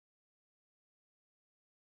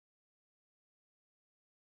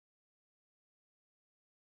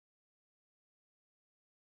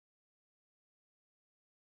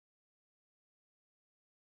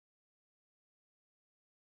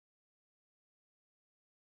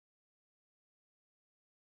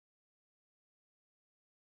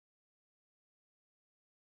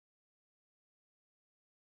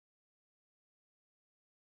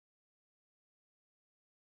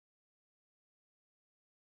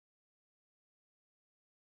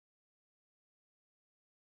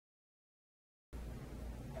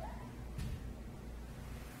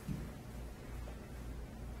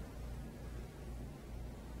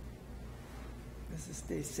This is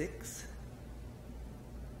day 6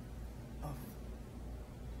 of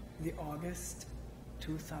the August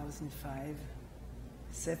 2005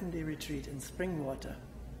 7-day retreat in Springwater.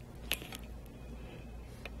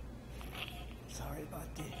 Sorry about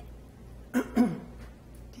the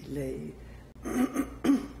delay.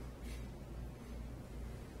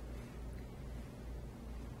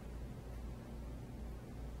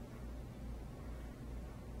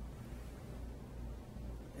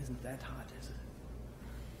 Isn't that hot, is it?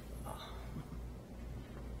 Oh.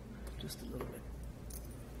 Just a little bit.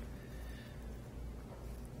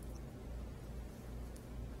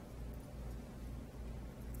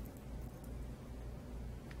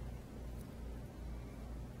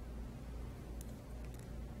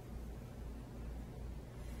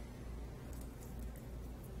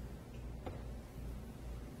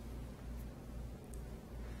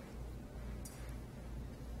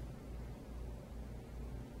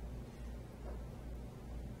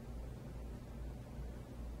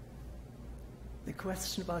 The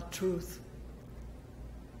question about truth.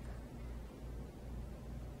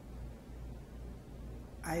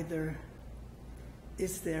 Either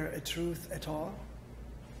is there a truth at all?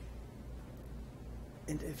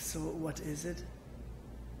 And if so, what is it?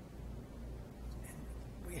 And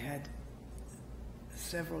we had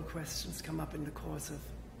several questions come up in the course of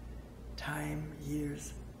time,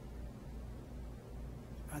 years.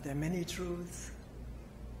 Are there many truths?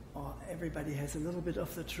 Or everybody has a little bit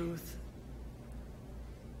of the truth?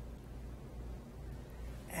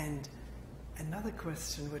 And another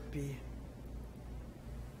question would be,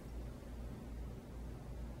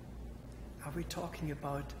 are we talking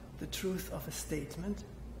about the truth of a statement,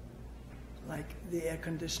 like the air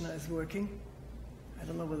conditioner is working? I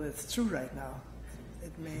don't know whether it's true right now.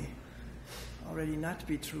 It may already not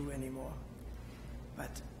be true anymore.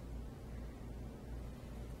 But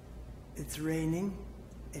it's raining,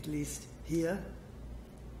 at least here.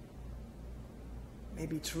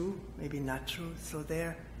 Maybe true, maybe not true. So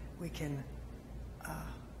there we can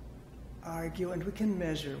argue and we can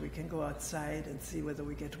measure. We can go outside and see whether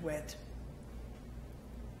we get wet.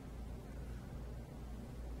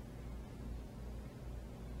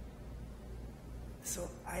 So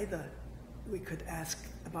either we could ask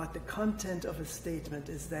about the content of a statement.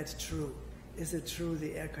 Is that true? Is it true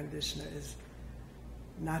the air conditioner is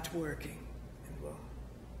not working? And we'll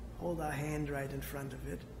hold our hand right in front of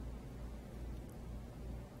it.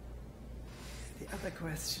 The other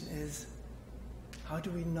question is, how do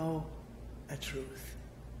we know a truth?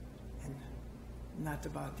 And not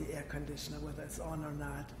about the air conditioner, whether it's on or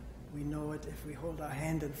not. We know it if we hold our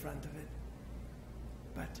hand in front of it.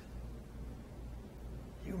 But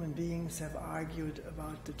human beings have argued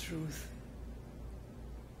about the truth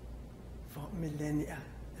for millennia,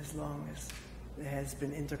 as long as there has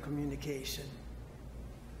been intercommunication.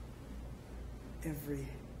 Every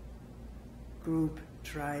group,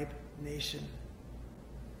 tribe, nation,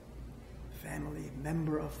 family,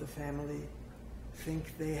 member of the family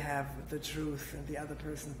think they have the truth and the other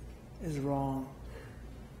person is wrong.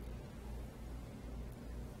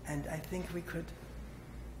 And I think we could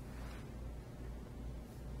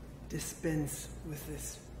dispense with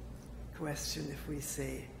this question if we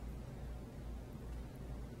say,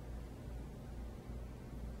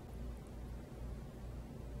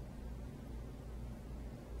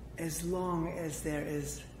 as long as there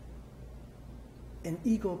is an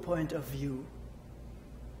ego point of view,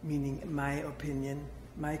 meaning my opinion,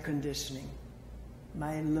 my conditioning,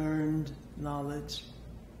 my learned knowledge,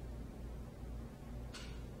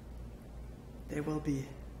 there will be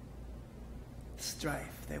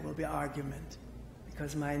strife, there will be argument,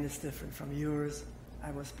 because mine is different from yours.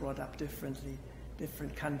 I was brought up differently,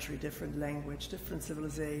 different country, different language, different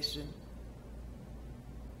civilization.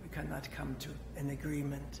 We cannot come to an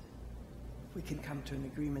agreement. We can come to an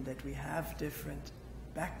agreement that we have different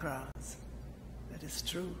backgrounds. That is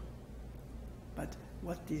true. But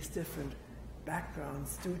what these different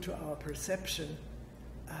backgrounds do to our perception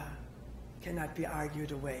cannot be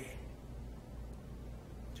argued away.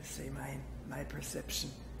 Just say my perception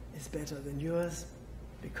is better than yours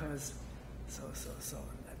because so,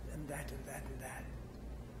 and that.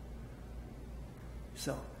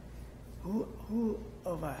 So, who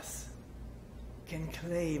of us can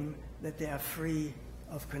claim that they are free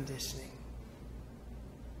of conditioning,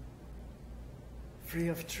 free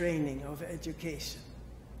of training, of education?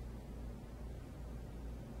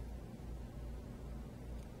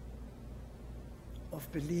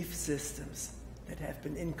 Of belief systems that have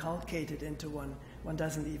been inculcated into one. One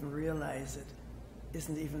doesn't even realize it,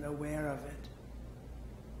 isn't even aware of it.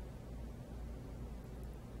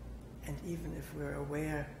 And even if we're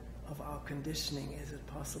aware of our conditioning is it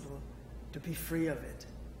possible to be free of it?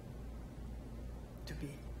 To be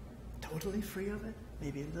totally free of it?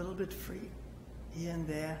 Maybe a little bit free, here and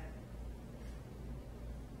there.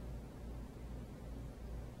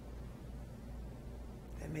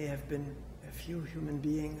 There may have been a few human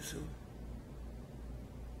beings who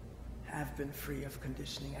have been free of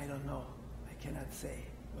conditioning. I don't know. I cannot say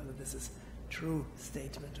whether this is a true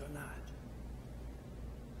statement or not.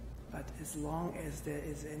 But as long as there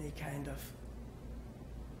is any kind of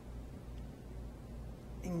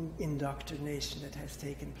indoctrination that has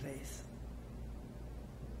taken place,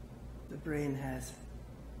 the brain has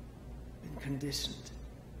been conditioned,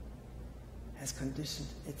 has conditioned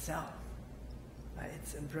itself by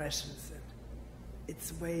its impressions and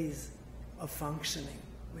its ways of functioning,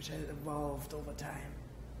 which has evolved over time.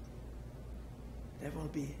 There will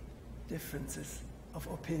be differences of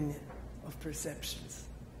opinion, of perceptions,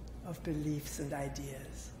 of beliefs and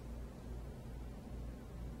ideas.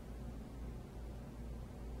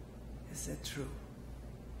 Is that true?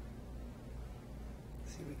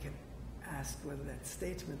 See, we can ask whether that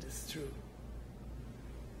statement is true.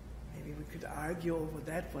 Maybe we could argue over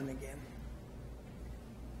that one again.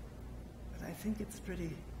 But I think it's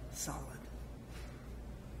pretty solid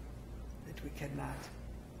that we cannot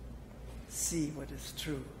see what is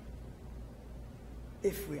true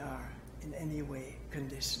if we are in any way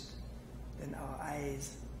conditioned. Then our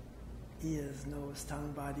eyes, ears, nose,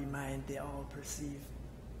 tongue, body, mind, they all perceive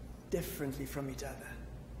differently from each other.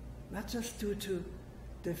 Not just due to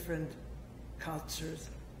different cultures,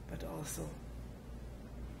 but also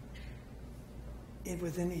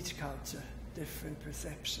within each culture, different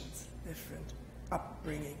perceptions, different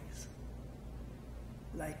upbringings,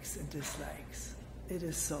 likes and dislikes. It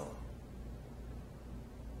is so.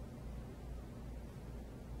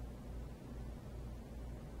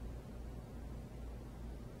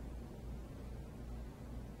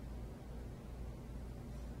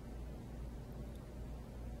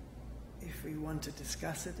 If we want to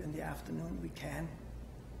discuss it in the afternoon, we can.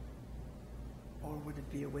 Or would it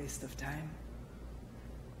be a waste of time?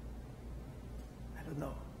 I don't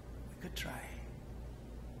know. We could try.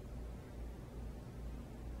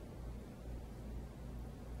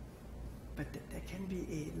 But there can be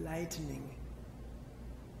a lightening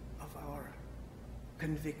of our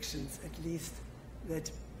convictions, at least that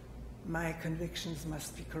my convictions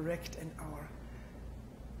must be correct,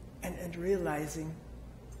 and realizing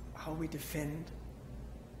how we defend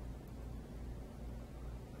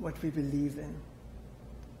what we believe in.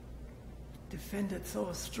 Defend it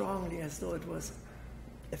so strongly as though it was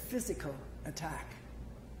a physical attack,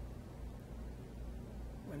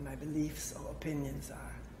 when my beliefs or opinions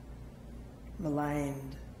are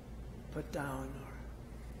maligned, put down, or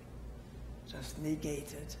just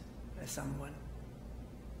negated by someone.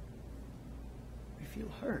 We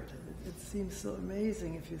feel hurt. It seems so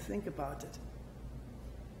amazing if you think about it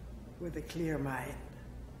with a clear mind.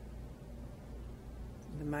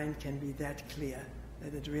 The mind can be that clear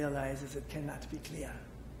that it realizes it cannot be clear.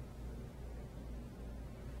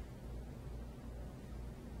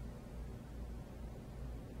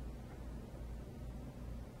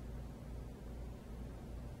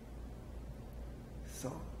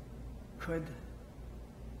 So, could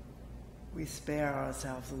we spare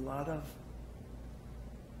ourselves a lot of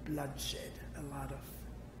bloodshed, a lot of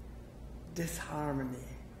disharmony,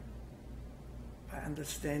 by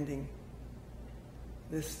understanding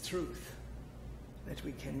this truth that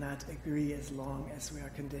we cannot agree as long as we are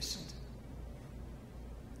conditioned,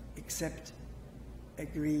 except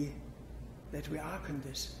agree that we are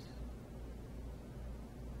conditioned.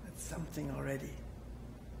 That's something already.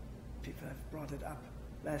 People have brought it up.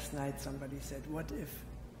 Last night somebody said, what if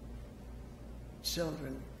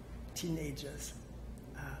children, teenagers,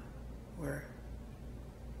 were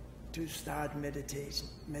to start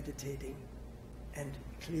meditating and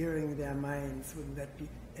clearing their minds? Wouldn't that be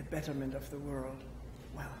a betterment of the world?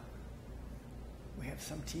 Well, we have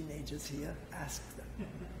some teenagers here. Ask them.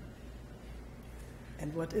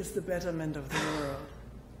 And what is the betterment of the world?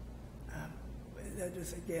 That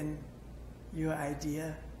is, again, your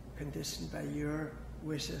idea, conditioned by your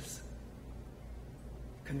wishes,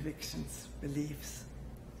 convictions, beliefs.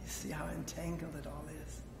 You see how entangled it all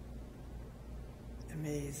is.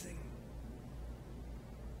 Amazing.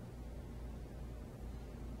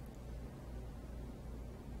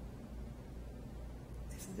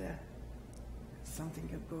 Isn't there something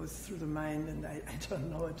that goes through the mind, and I don't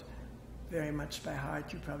know it very much by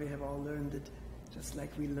heart. You probably have all learned it, just like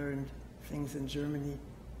we learned things in Germany.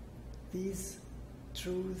 These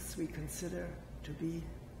truths we consider to be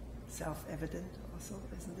self-evident also,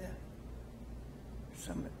 isn't there?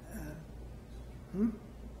 some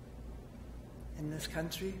in this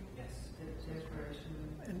country. Yes. Declaration.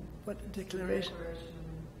 And what declaration? Declaration.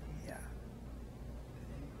 Yeah.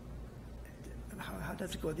 How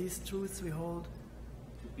does it go? These truths we hold.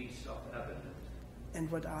 To be self-evident.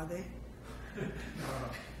 And what are they?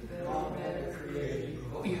 That all men are created.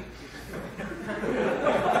 Oh yeah.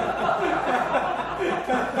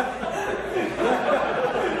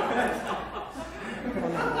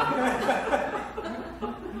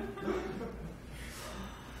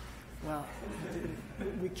 Well,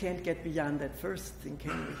 we can't get beyond that first thing,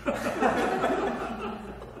 can we?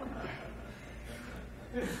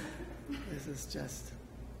 This is just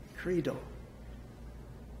credo.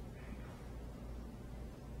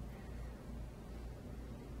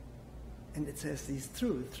 And it says these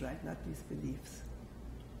truths, right? Not these beliefs.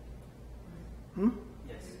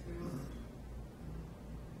 Yes.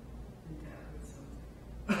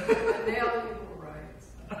 Unalienable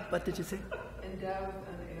rights. What did you say? Endowed with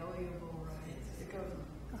unalienable rights. It goes on.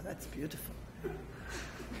 Oh, that's beautiful.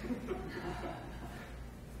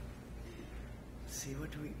 See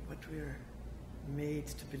what we're made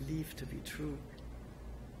to believe to be true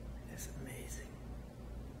is amazing.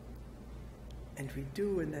 And we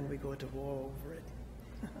do, and then we go to war over it.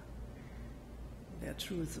 There are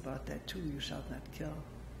truths about that too. You shall not kill.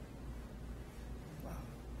 Well,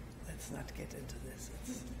 let's not get into this.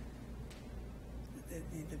 It's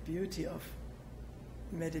the beauty of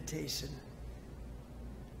meditation,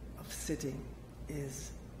 of sitting,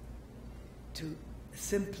 is to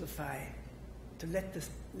simplify, to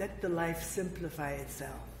let the life simplify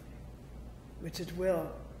itself, which it will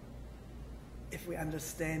if we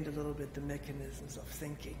understand a little bit the mechanisms of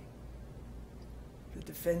thinking, the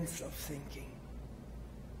defense of thinking.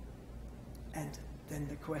 And then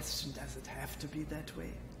the question, does it have to be that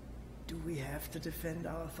way? Do we have to defend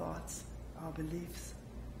our thoughts, our beliefs?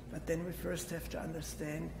 But then we first have to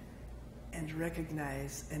understand and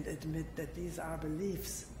recognize and admit that these are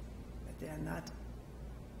beliefs, that they are not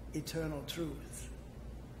eternal truths.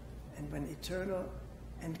 And when eternal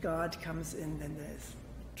and God comes in, then there's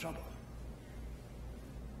trouble.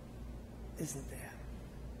 Isn't there?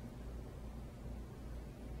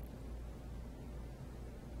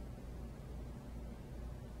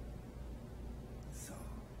 So,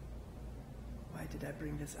 why did I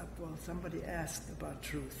bring this up? Well, somebody asked about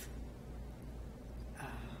truth.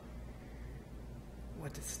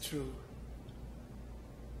 What is true?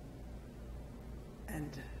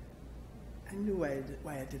 And I knew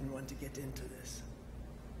why I didn't want to get into this.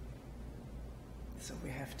 So we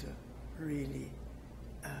have to really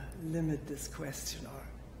limit this question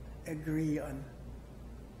or agree on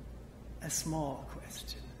a small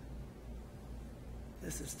question.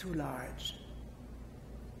 This is too large.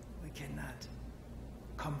 We cannot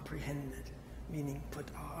comprehend it, meaning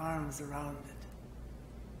put our arms around it.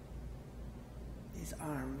 These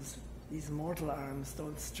arms, these mortal arms,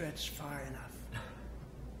 don't stretch far enough.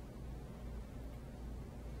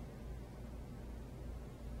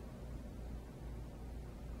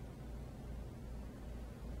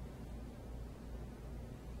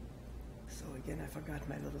 So again, I forgot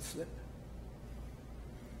my little slip.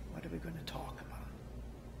 What are we going to talk about?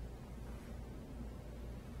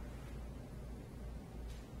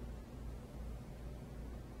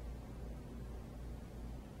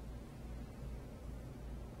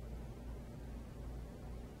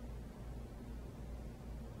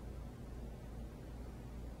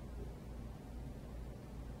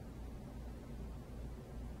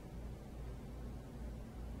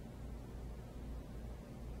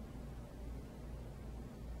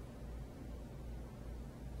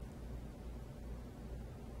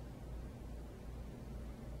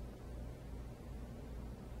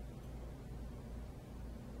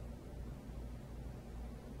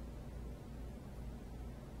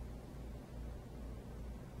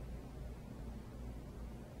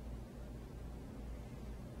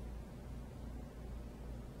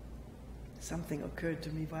 Something occurred to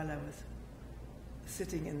me while I was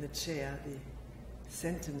sitting in the chair. The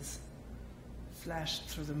sentence flashed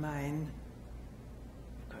through the mind,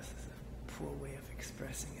 because it's a poor way of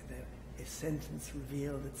expressing it. A sentence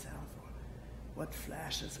revealed itself. Or what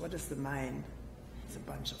flashes? What is the mind? It's a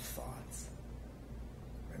bunch of thoughts,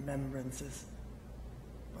 remembrances.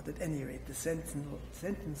 But at any rate, the sentence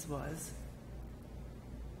was,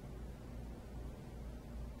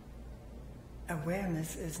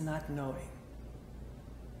 awareness is not knowing.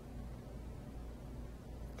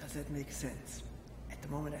 Does that make sense? At the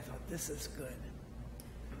moment I thought, this is good.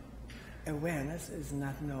 Awareness is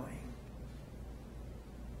not knowing.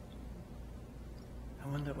 I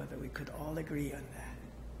wonder whether we could all agree on that.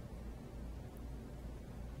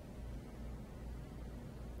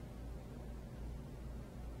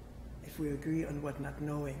 if we agree on what not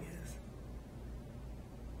knowing is.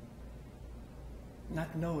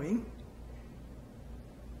 Not knowing,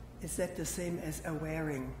 is that the same as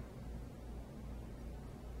awareing?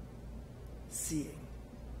 Seeing.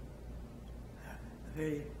 The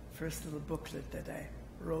very first little booklet that I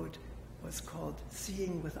wrote was called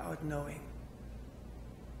Seeing Without Knowing.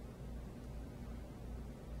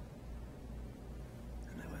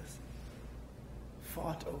 And I was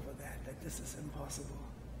fought over that this is impossible.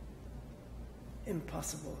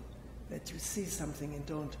 Impossible that you see something and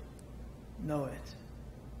don't know it,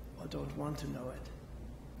 or don't want to know it.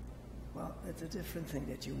 Well, it's a different thing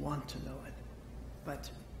that you want to know it. But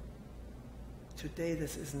today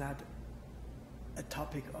this is not a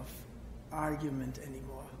topic of argument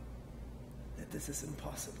anymore, that this is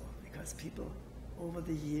impossible, because people over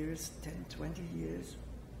the years, 10, 20 years,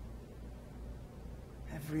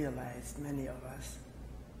 have realized, many of us,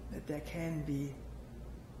 that there can be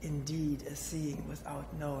indeed a seeing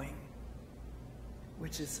without knowing,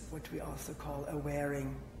 which is what we also call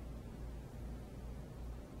awareing.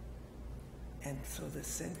 And so the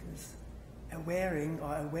sentence, awareing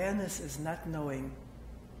or awareness is not knowing,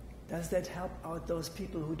 does that help out those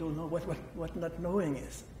people who don't know what not knowing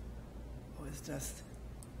is? Or is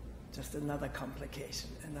just another complication,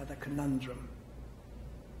 another conundrum?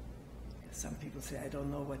 Some people say, I don't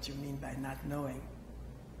know what you mean by not knowing.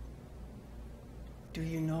 Do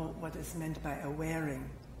you know what is meant by awareing?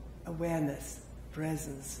 Awareness,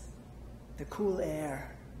 presence, the cool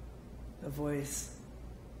air, the voice,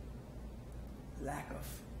 lack of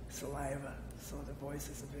saliva, so the voice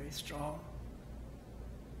is very strong.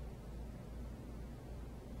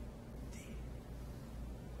 The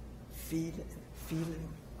feeling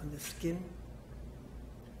on the skin,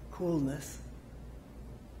 coolness.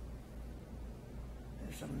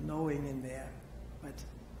 There's some knowing in there, but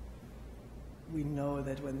we know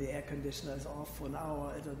that when the air conditioner is off for an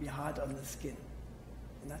hour, it'll be hard on the skin.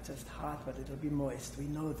 Not just hard, but it'll be moist. We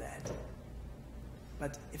know that.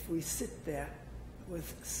 But if we sit there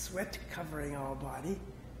with sweat covering our body,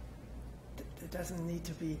 it doesn't need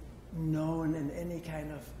to be known in any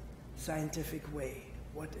kind of scientific way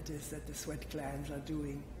what it is that the sweat glands are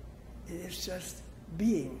doing. It is just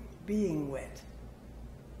being wet.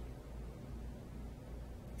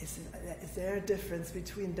 Is there a difference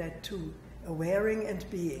between that two? Awareing and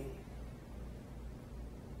being.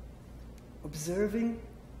 Observing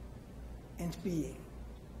and being.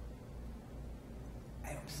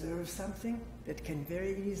 I observe something that can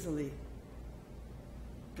very easily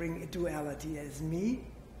bring a duality. There's me,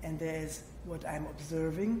 and there's what I'm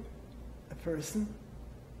observing, a person.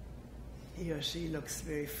 He or she looks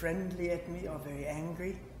very friendly at me or very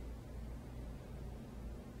angry.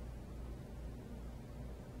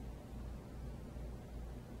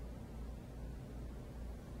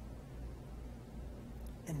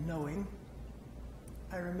 And knowing,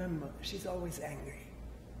 I remember, she's always angry.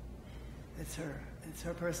 It's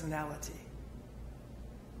her personality.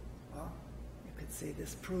 Well, you could say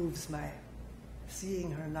this proves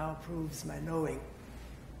seeing her now proves my knowing.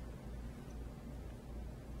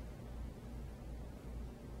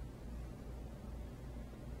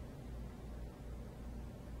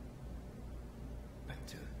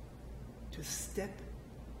 But to step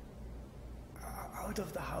out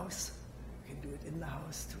of the house, you can do it in the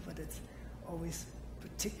house too, but it's always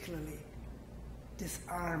particularly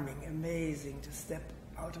disarming, amazing to step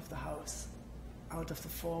out of the house, out of the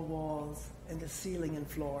four walls and the ceiling and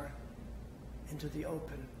floor, into the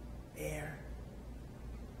open air,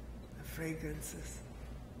 the fragrances,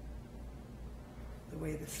 the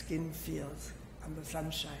way the skin feels on the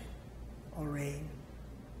sunshine or rain.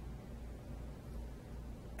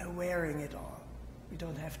 Awareing it all. We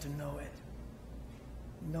don't have to know it.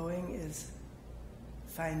 Knowing is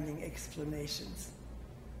finding explanations,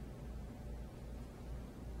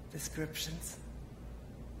 descriptions.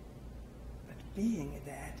 But being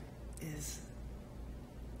that is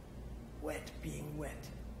wet, being wet.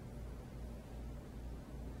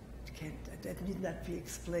 That need not be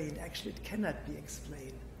explained. Actually, it cannot be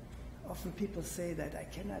explained. Often people say that I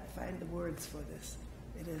cannot find the words for this.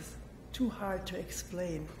 It is too hard to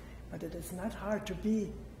explain, but it is not hard to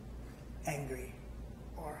be angry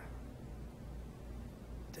or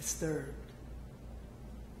disturbed,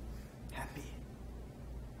 happy.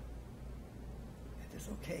 It is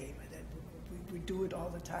okay, but we do it all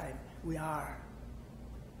the time. We are.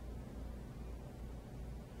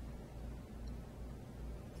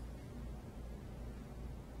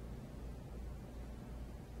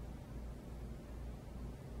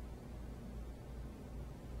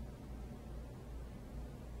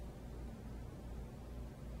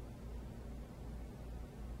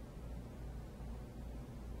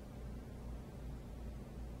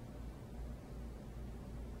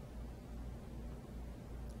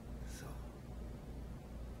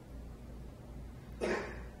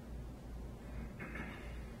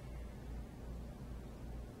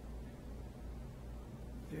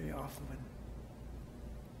 often when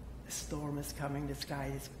a storm is coming, the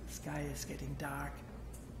sky is getting dark,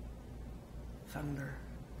 thunder.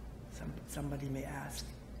 Somebody may ask,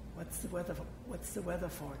 what's the weather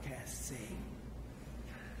forecast saying?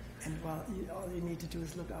 And all you need to do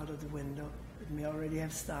is look out of the window. It may already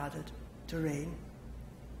have started to rain,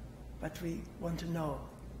 but we want to know.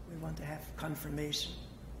 We want to have confirmation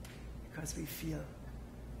because we feel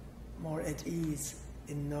more at ease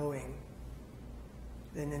in knowing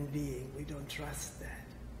than in being. We don't trust that,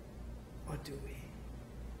 or do we?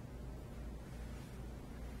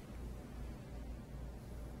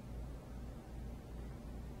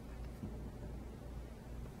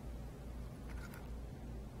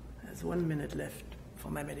 There's 1 minute left for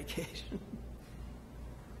my medication.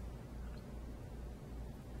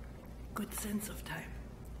 Good sense of time.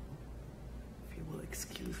 If you will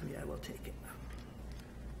excuse me, I will take it now.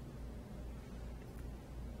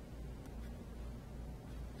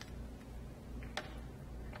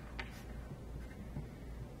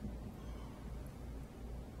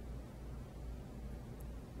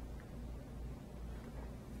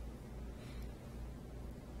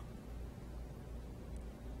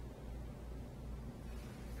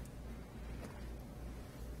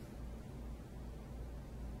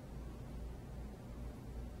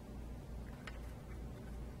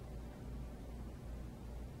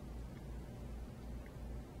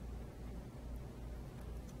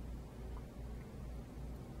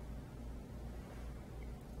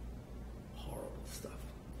 Stuff.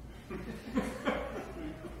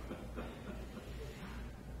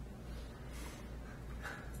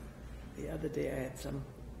 The other day I had some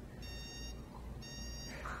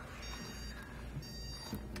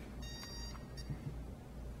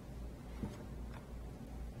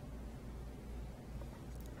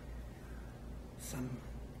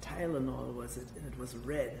Tylenol, was it? And it was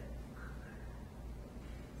red.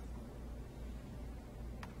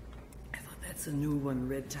 I thought that's a new one,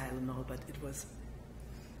 red Tylenol, but it was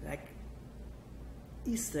like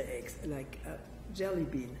Easter eggs, like a jelly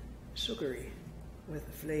bean, sugary with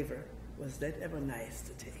a flavor. Was that ever nice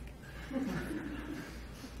to take?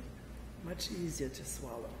 Much easier to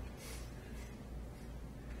swallow.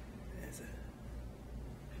 There's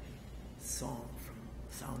a song from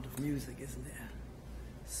Sound of Music, isn't there?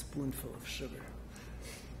 Spoonful of sugar.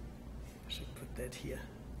 I should put that here.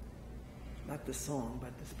 Not the song,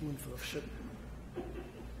 but the spoonful of sugar.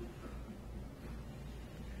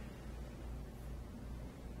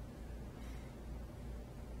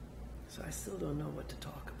 So I still don't know what to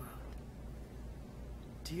talk about.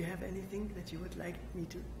 Do you have anything that you would like me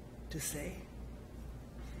to say?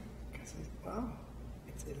 Because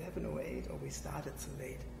it's 11:08, or we started so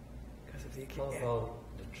late because of the about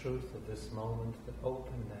the truth of this moment, the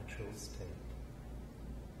open natural state.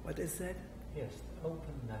 What is that? Yes, the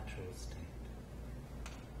open natural state.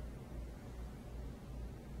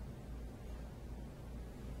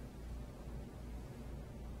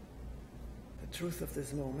 The truth of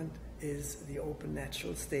this moment is the open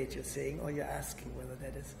natural state, you're saying, or you're asking whether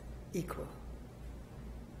that is equal.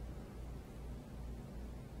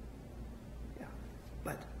 Yeah,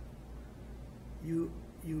 but you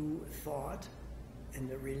thought and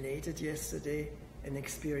related yesterday an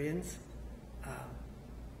experience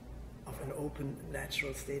of an open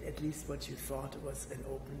natural state, at least what you thought was an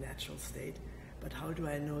open natural state. But how do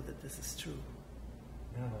I know that this is true?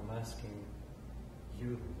 Now I'm asking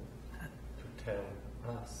you to tell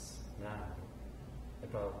us now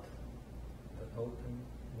about the open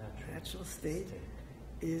natural state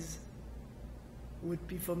would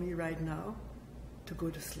be for me right now to go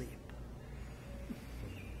to sleep.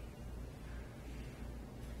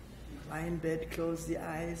 Lie in bed, close the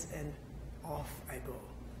eyes, and off I go.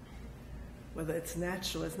 Whether it's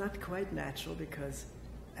natural, it's not quite natural because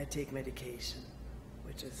I take medication,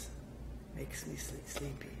 which makes me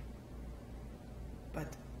sleepy. But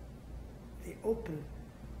the open,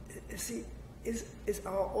 see, is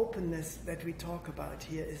our openness that we talk about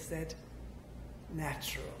here, is that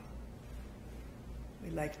natural? We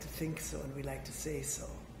like to think so and we like to say so.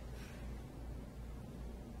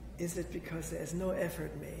 Is it because there's no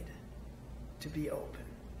effort made to be open?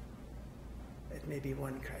 That may be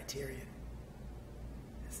one criterion.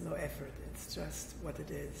 There's no effort, it's just what it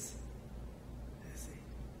is. There's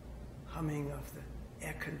the humming of the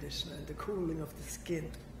air conditioner and the cooling of the skin.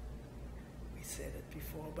 We said it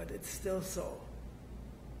before, but it's still so.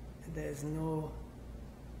 And there's no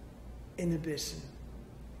inhibition,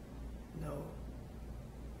 no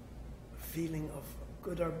feeling of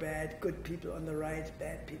good or bad, good people on the right,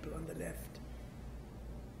 bad people on the left,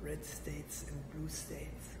 red states and blue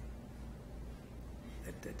states.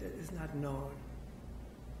 That is not known.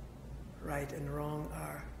 right and wrong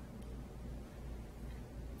are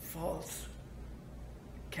false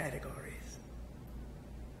categories.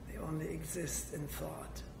 They only exist in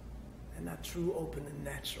thought and not true, open, and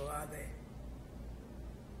natural, are they?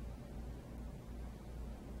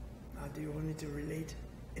 Now, do you want me to relate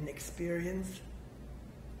an experience?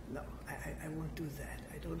 No, I won't do that.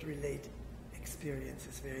 I don't relate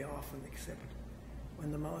experiences very often, except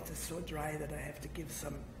when the mouth is so dry that I have to give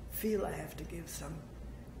some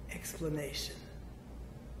explanation.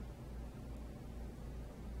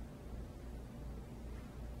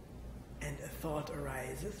 And a thought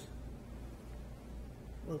arises.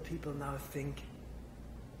 Will people now think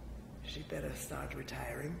she better start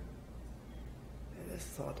retiring? And this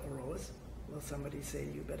thought arose. Will somebody say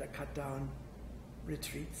you better cut down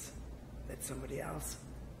retreats, let somebody else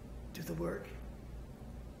do the work?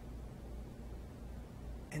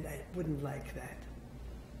 And I wouldn't like that.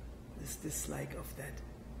 This dislike of that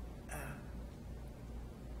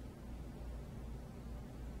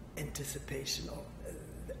anticipation of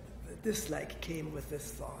the dislike came with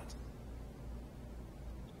this thought.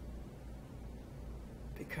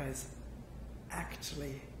 Because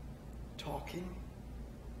actually talking,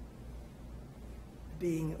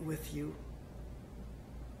 being with you,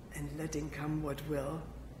 and letting come what will,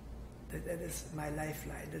 that is my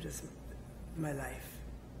lifeline, that is my life.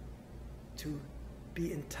 To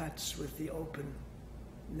be in touch with the open,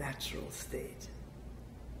 natural state,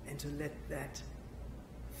 and to let that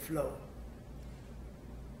flow.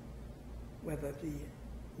 Whether the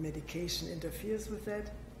medication interferes with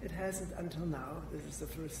that, it hasn't until now. This is the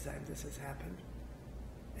first time this has happened,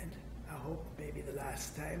 and I hope maybe the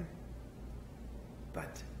last time.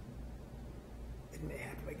 But it may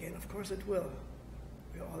happen again. Of course it will.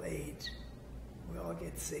 We all age. We all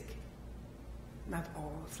get sick. Not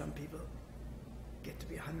all. Some people get to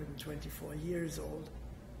be 124 years old.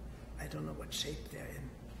 I don't know what shape they're in.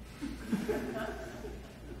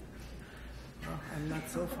 Well, I'm not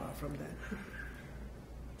so far from that.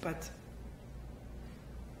 But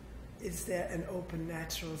is there an open,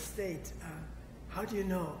 natural state? How do you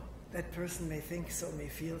know? That person may think so, may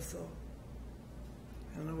feel so.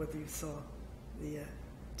 I don't know whether you saw the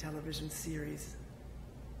television series.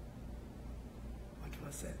 What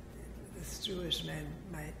was that? This Jewish man,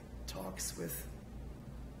 my talks with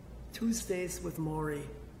Tuesdays with Maury.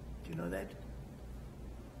 Do you know that?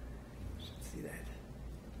 You should see that.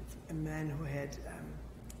 It's a man who had,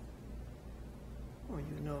 oh,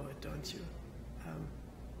 you know it, don't you?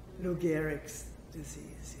 Lou Gehrig's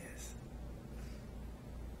disease, yes.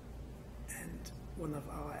 And one of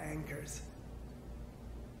our anchors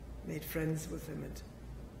made friends with him and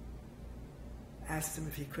asked him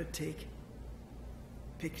if he could take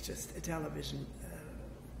pictures, television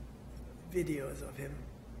videos of him.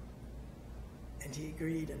 And he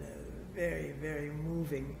agreed in a very, very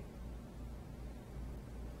moving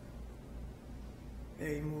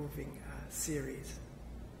series.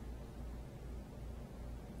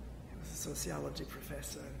 He was a sociology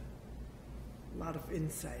professor, a lot of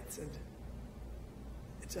insights, and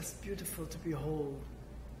it's just beautiful to behold,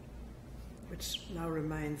 which now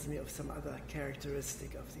reminds me of some other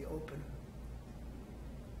characteristic of the open,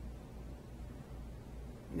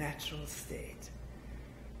 natural state.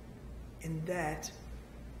 In that,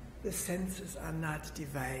 the senses are not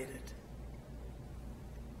divided.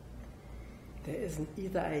 There isn't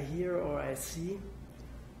either I hear or I see,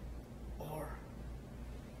 or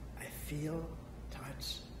I feel,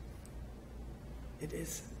 touch. It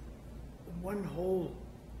is one whole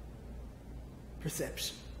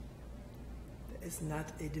perception. There is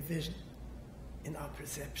not a division in our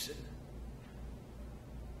perception.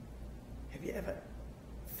 Have you ever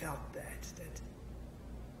felt that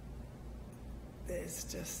there's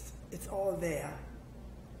just, it's all there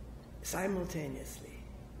simultaneously,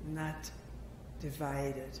 not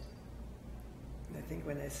divided? And I think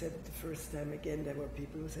when I said it the first time again, there were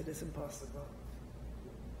people who said it's impossible.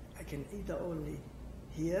 I can either only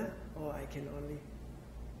hear or I can only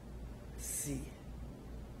see.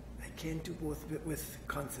 I can't do both with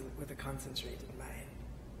a concentrated mind,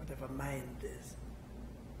 whatever mind is.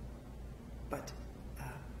 But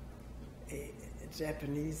a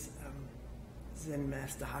Japanese Zen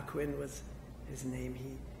master, Hakuin was his name,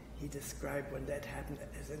 he described when that happened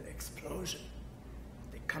as an explosion.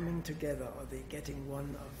 They're coming together, or they're getting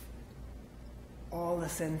one of all the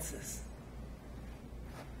senses.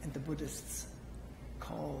 And the Buddhists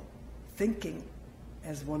call thinking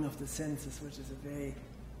as one of the senses, which is a very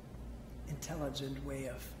intelligent way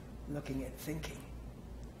of looking at thinking.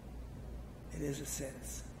 It is a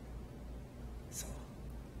sense. So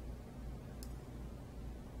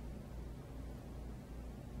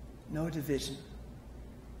no division.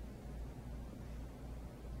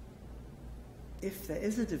 If there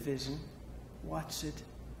is a division, watch it,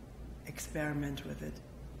 experiment with it.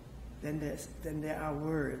 Then there are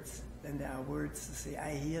words. Then there are words to say,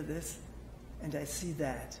 I hear this and I see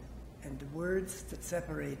that. And the words that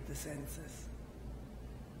separate the senses.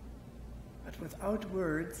 But without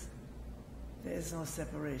words, there is no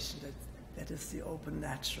separation. That is the open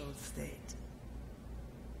natural state.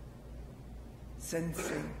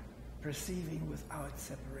 Sensing, perceiving without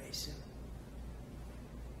separation.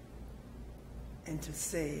 And to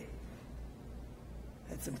say,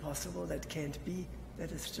 that's impossible, that can't be,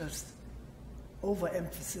 that is just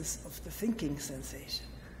overemphasis of the thinking sensation.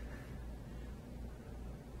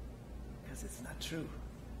 Because it's not true.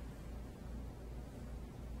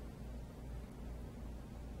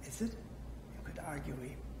 Is it? You could argue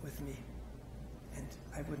with me, and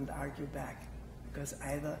I wouldn't argue back, because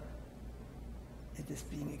either it is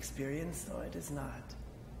being experienced or it is not.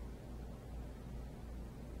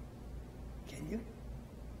 Can you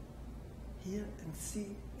hear and see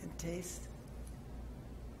and taste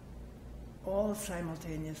all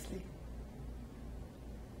simultaneously?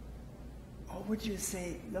 Or would you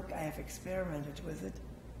say, look, I have experimented with it,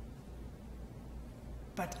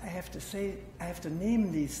 but I have to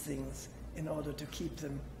name these things in order to keep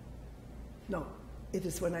them. No, it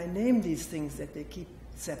is when I name these things that they keep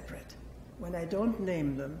separate. When I don't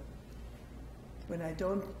name them, when I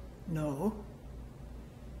don't know,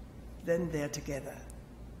 then they're together.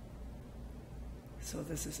 So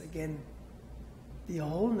this is again, the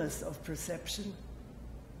wholeness of perception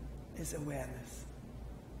is awareness.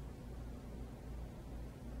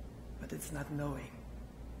 But it's not knowing.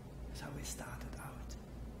 That's how we started out.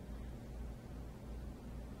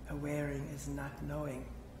 Awaring is not knowing.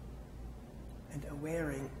 And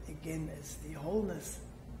awaring, again, is the wholeness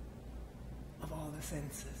of all the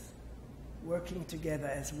senses, working together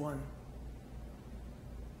as one.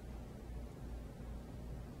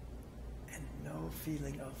 And no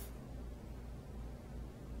feeling of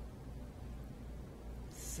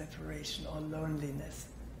separation or loneliness,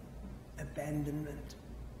 abandonment.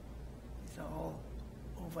 These are all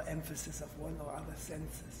overemphasis of one or other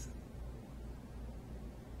senses,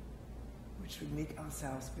 which we make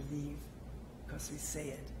ourselves believe because we say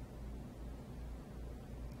it.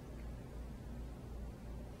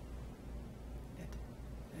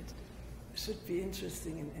 It should be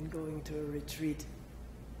interesting in going to a retreat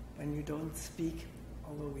when you don't speak,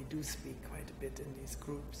 although we do speak quite a bit in these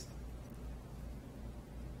groups.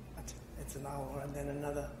 But it's an hour and then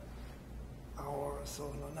another hour or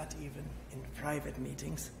so, no, not even in private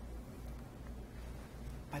meetings.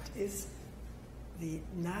 But is the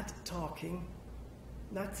not talking,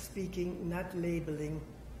 not speaking, not labeling,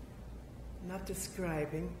 not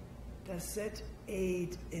describing, does that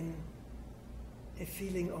aid in a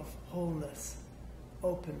feeling of wholeness,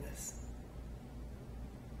 openness?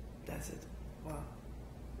 Does it? Well,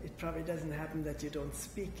 it probably doesn't happen that you don't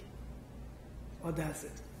speak. Or does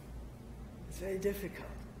it? It's very difficult.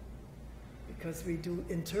 Because we do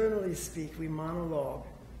internally speak, we monologue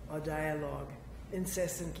or dialogue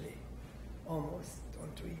incessantly, almost,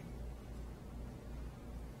 don't we?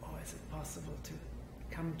 Or is it possible to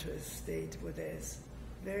come to a state where there's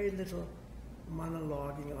very little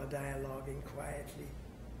monologuing or dialoguing quietly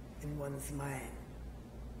in one's mind?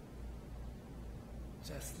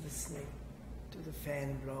 Just listening to the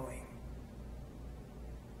fan blowing.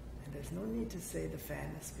 And there's no need to say the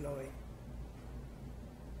fan is blowing.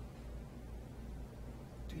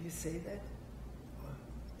 Do you say that? Or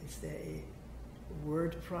is there a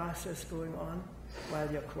word process going on while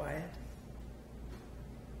you're quiet?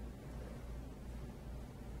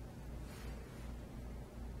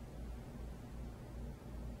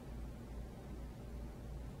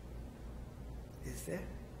 Is there?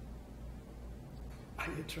 Are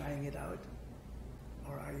you trying it out?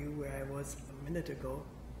 Or are you where I was a minute ago,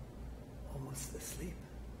 almost asleep?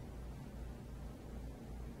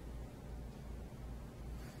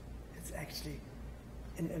 It's actually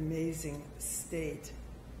an amazing state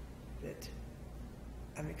that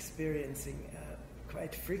I'm experiencing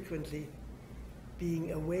quite frequently,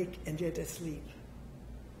 being awake and yet asleep.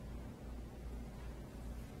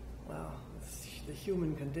 Well, it's the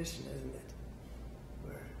human condition, isn't it?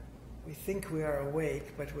 Where we think we are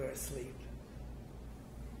awake, but we're asleep.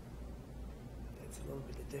 That's a little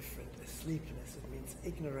bit different. Asleepness, it means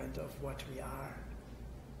ignorant of what we are.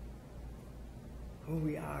 Who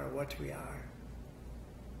we are, what we are,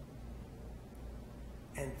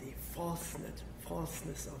 and the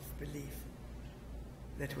falseness of belief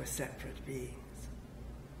that we're separate beings.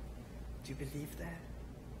 Do you believe that?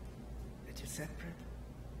 That you're separate?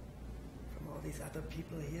 from all these other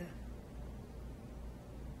people here.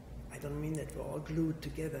 I don't mean that we're all glued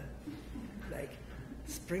together, like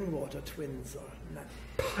Springwater twins or not.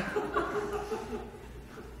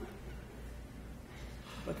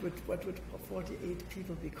 What would 48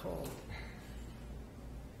 people be called?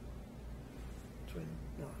 Twin?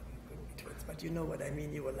 No, it couldn't be twins, but you know what I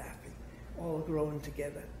mean, you were laughing. All grown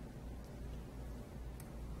together.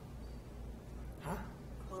 Huh?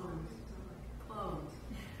 Clones. Clones.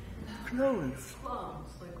 Clones. Clones,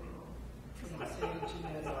 like we're all from the same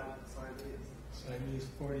genetic. Siamese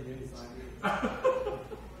 48.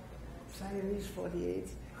 Siamese 48,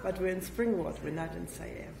 but we're in Springwater, we're not in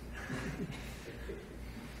Siam.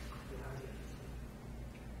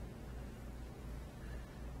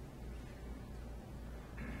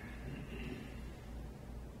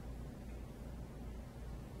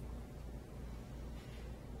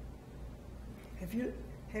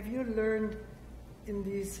 Have you learned in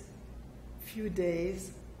these few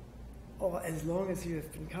days, or as long as you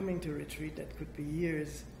have been coming to retreat, that could be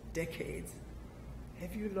years, decades,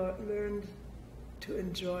 have you learned to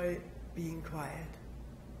enjoy being quiet?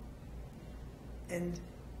 And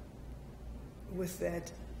with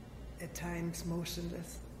that, at times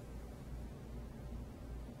motionless?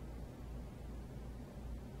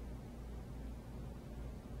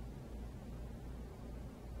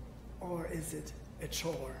 Or is it a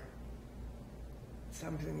chore?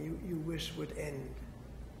 Something you wish would end?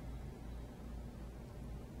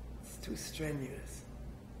 It's too strenuous.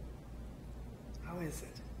 How is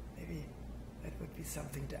it? Maybe that would be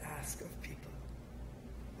something to ask of people.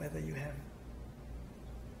 Whether you have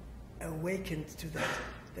awakened to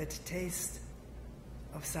that taste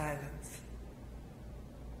of silence.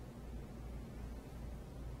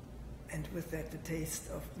 And with that, the taste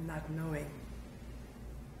of not knowing.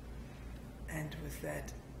 And with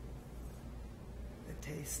that, the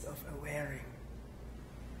taste of awareing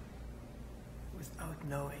without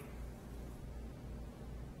knowing.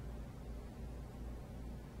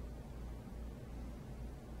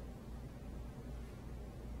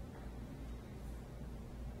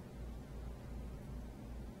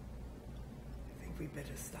 I think we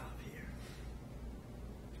better stop here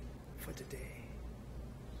for today.